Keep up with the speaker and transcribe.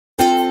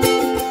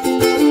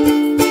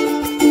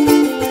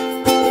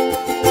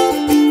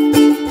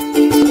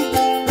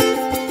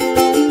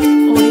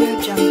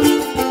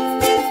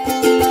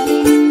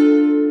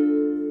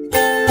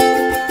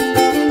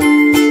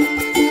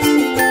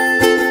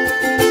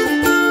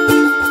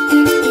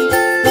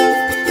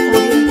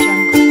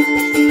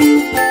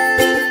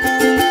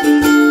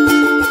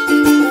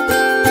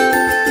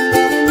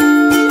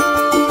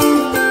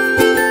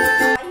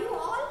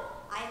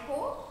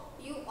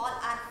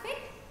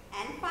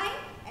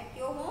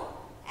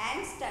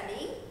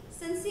studying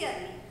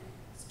sincerely.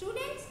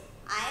 Students,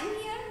 I am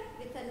here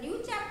with a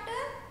new chapter,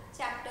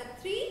 chapter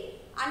 3,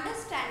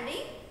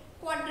 Understating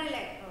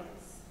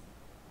Quadrilaterals.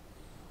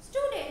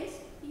 Students,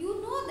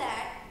 you know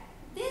that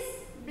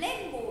this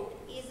blackboard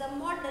is a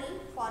model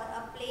for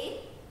a plane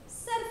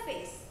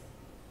surface,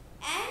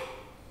 and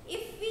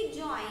if we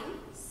join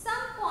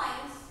some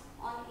points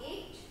on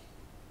it,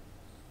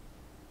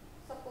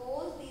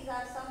 suppose these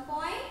are some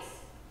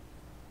points,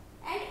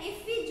 and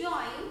if we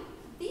join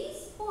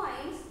these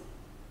points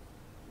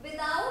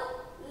without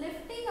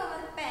lifting our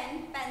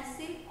pen,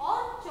 pencil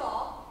or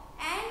chalk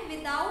and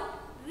without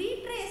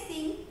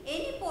retracing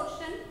any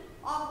portion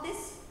of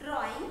this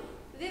drawing,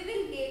 we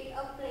will get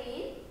a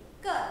plane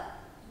curve.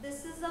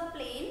 This is a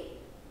plane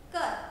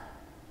curve.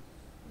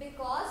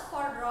 Because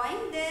for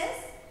drawing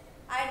this,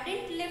 I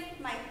didn't lift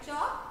my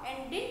chalk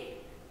and didn't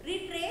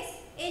retrace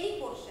any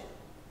portion.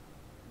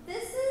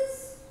 This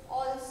is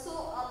also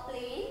a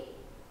plane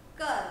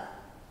curve.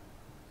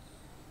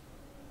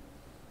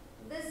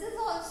 This is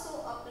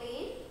also a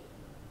plane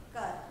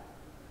curve.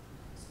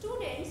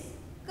 Students,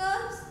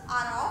 curves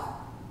are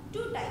of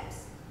two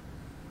types.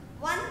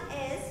 One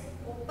is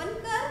open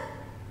curve.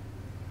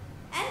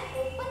 An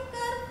open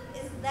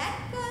curve is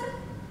that curve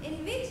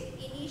in which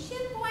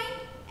initial point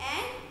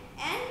and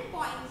end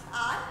points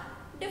are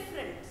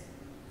different.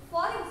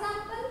 For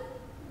example,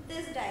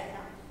 this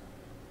diagram.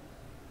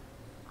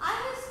 I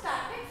have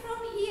started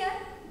from here.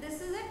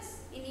 This is its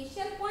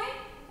initial point,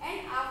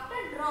 and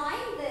after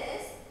drawing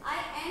this, I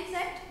ends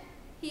at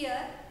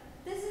here.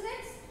 This is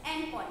its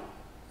end point.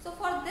 So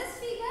for this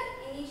figure,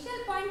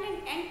 initial point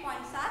and end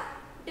points are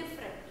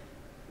different.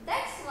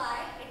 That's why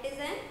it is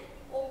an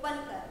open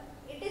curve.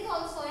 It is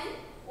also an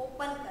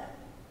open curve.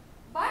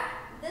 But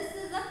this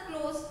is a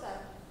closed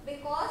curve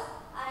because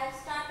I have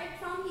started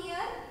from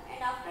here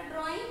and after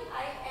drawing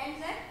I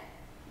ends at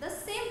the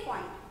same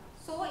point.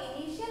 So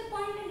initial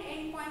point and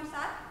end points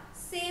are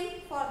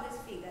same for this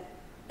figure.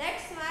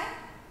 That's why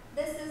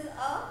this is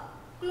a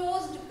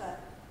closed curve.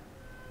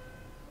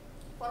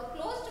 For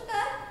closed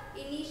curve,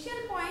 initial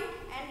point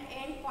and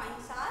end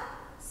points are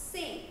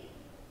same.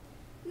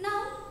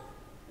 Now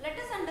let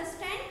us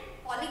understand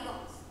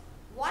polygons.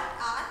 What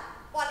are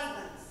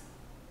polygons?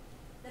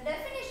 The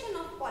definition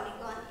of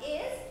polygon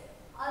is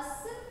a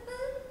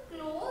simple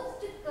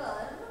closed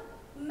curve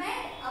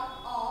made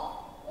up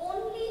of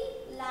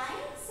only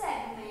line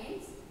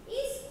segments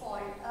is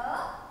called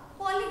a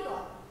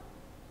polygon.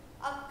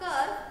 A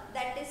curve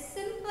that is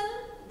simple,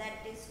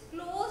 that is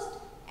closed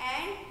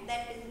and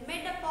that is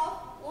made up of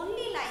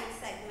only line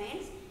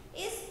segments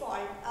is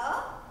called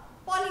a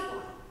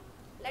polygon.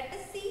 Let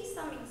us see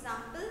some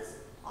examples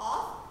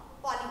of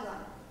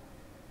polygon.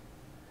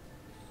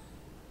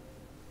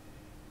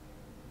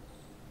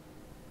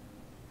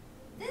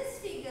 This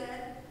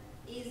figure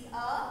is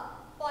a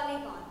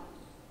polygon.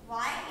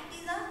 Why it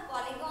is a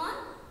polygon?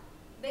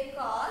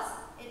 Because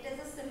it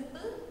is a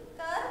simple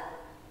curve,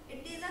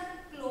 it is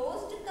a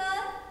closed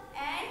curve,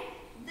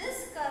 and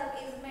this curve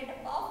is made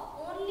up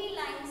of only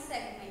line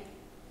segment.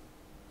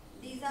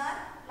 These are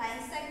line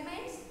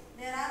segments.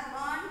 There are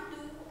 1,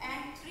 2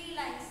 and 3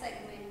 line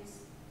segments.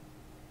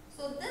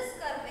 So this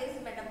curve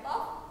is made up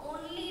of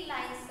only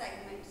line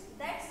segments.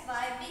 That's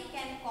why we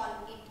can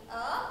call it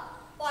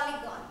a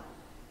polygon.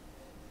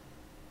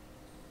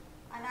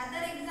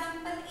 Another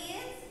example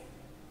is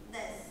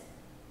this.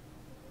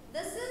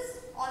 This is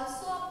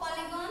also a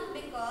polygon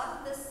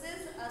because this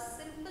is a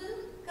simple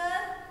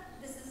curve,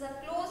 this is a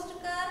closed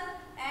curve,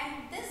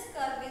 and this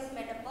curve is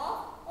made up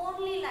of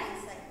only line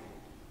segment.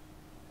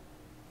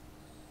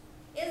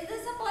 Is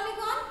this a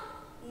polygon?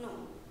 No.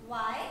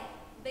 Why?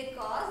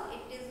 Because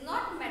it is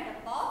not made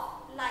up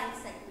of line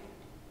segment.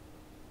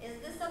 Is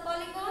this a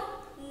polygon?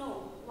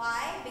 No.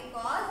 Why?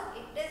 Because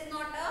it is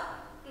not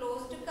a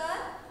closed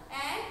curve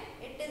and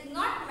it is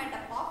not made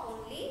up of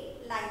only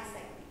line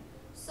segment.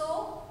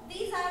 So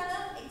these are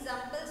the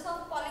examples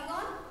of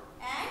polygon,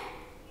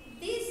 and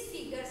these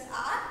figures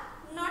are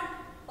not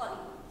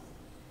polygons.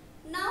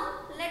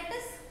 Now let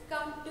us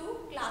come to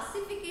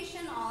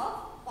classification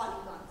of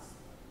polygons.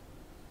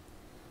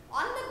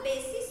 On the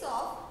basis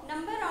of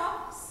number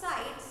of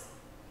sides,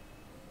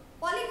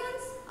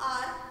 polygons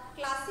are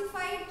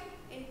classified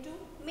into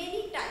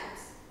many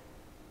types.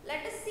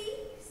 Let us see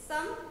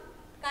some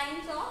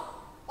kinds of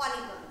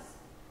polygons.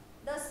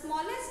 The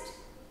smallest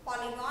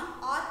polygon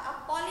or a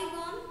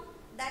polygon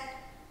that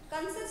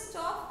consists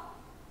of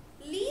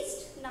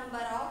least number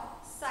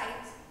of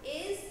sides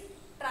is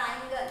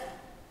triangle.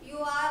 You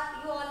all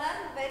are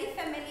very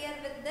familiar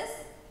with this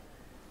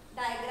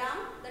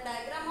diagram. The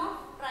diagram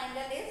of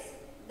triangle is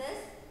this.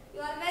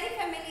 You are very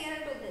familiar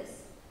to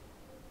this.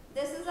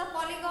 This is a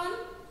polygon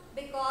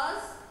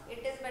because it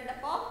is made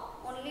up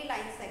of only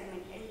line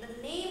segment, and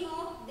the name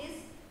of this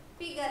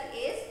figure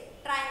is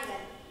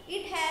triangle.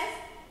 It has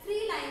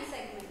 3 line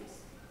segments.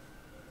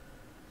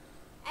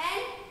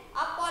 And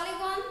a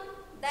polygon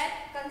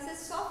that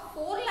consists of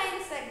 4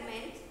 line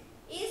segments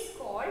is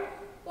called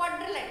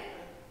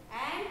quadrilateral,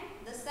 and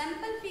the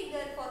sample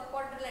figure for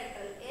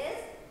quadrilateral is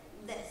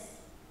this.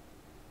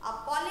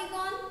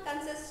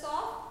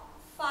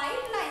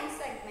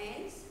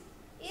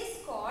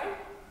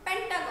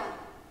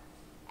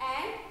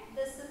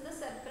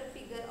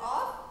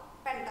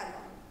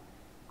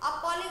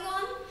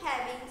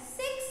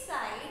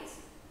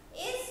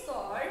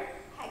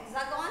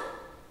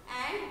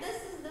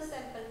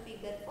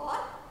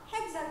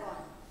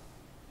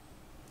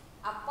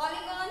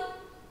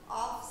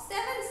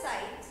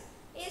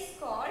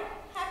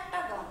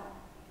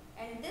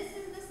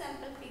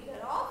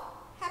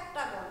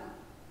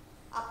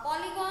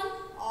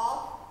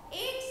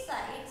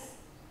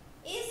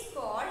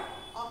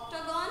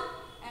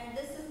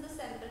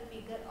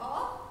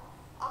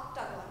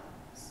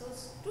 So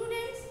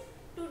students,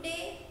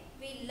 today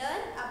we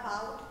learn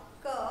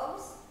about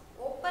curves,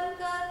 open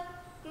curve,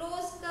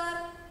 closed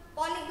curve,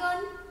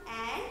 polygon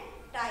and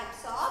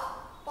types of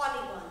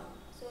polygon.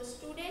 So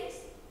students,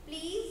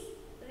 please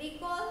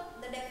recall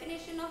the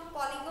definition of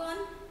polygon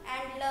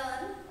and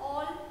learn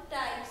all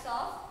types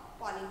of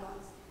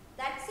polygons.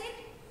 That's it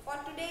for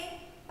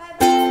today.